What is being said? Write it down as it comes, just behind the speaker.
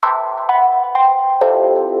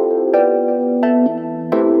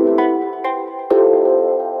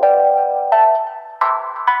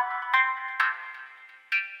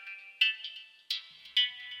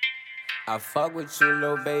I fuck with you,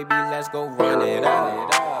 little baby, let's go run it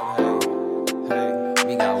up. Hey,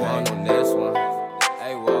 we got one on this one.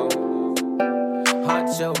 Hey, whoa,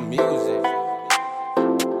 hot your music.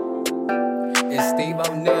 It's Steve-O,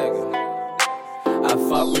 nigga. I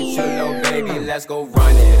fuck with you, little baby, let's go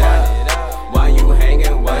run it up. Why you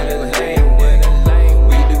hanging with a lame nigga?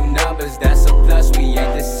 We do numbers, that's a plus, we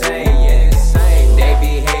ain't the same, yeah. They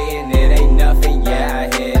be hating, it ain't nothing, yeah,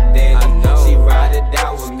 I hear that. She ride it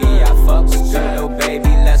down with me, I fuck with you, little baby,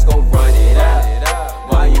 let's go run it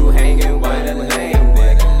up. Why you hanging with a lame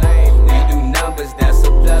nigga? We do numbers, that's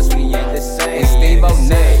a plus, we ain't the same. It's Steve-O,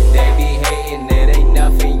 nigga. They be hating, it ain't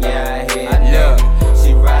nothing, yeah, I hear that.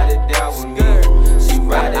 She ride it down with me, she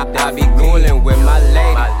ride it down. I be coolin' with my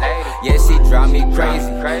lady, yeah, she drive me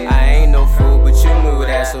crazy. I ain't no fool, but you knew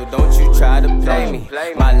that, so don't you try to play me.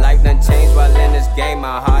 My life done changed while in this game,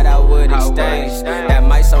 my heart I would exchange. That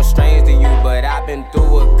might sound strange to you, but I've been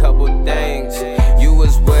through a couple things. You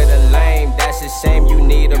was with a lame, that's a shame, you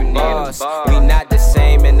need a boss. We not the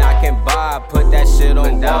same and I can buy, put that shit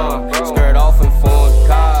on down. Skirt off in foreign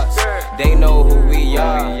cars, they know who we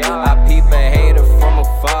are. I peep a hater from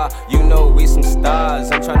afar, you know we some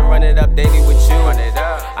stars. I'm tryna run it up daily with you,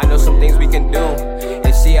 I know some things we can do.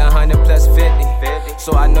 And she 100 plus 50,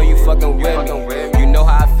 so I know you fucking with me. You know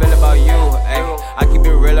how I feel about you, ayy. I keep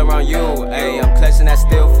it real around you, ayy. I'm clutching that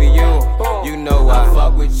still for you. You know I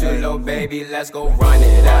fuck with you, little baby, let's go run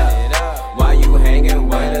it up.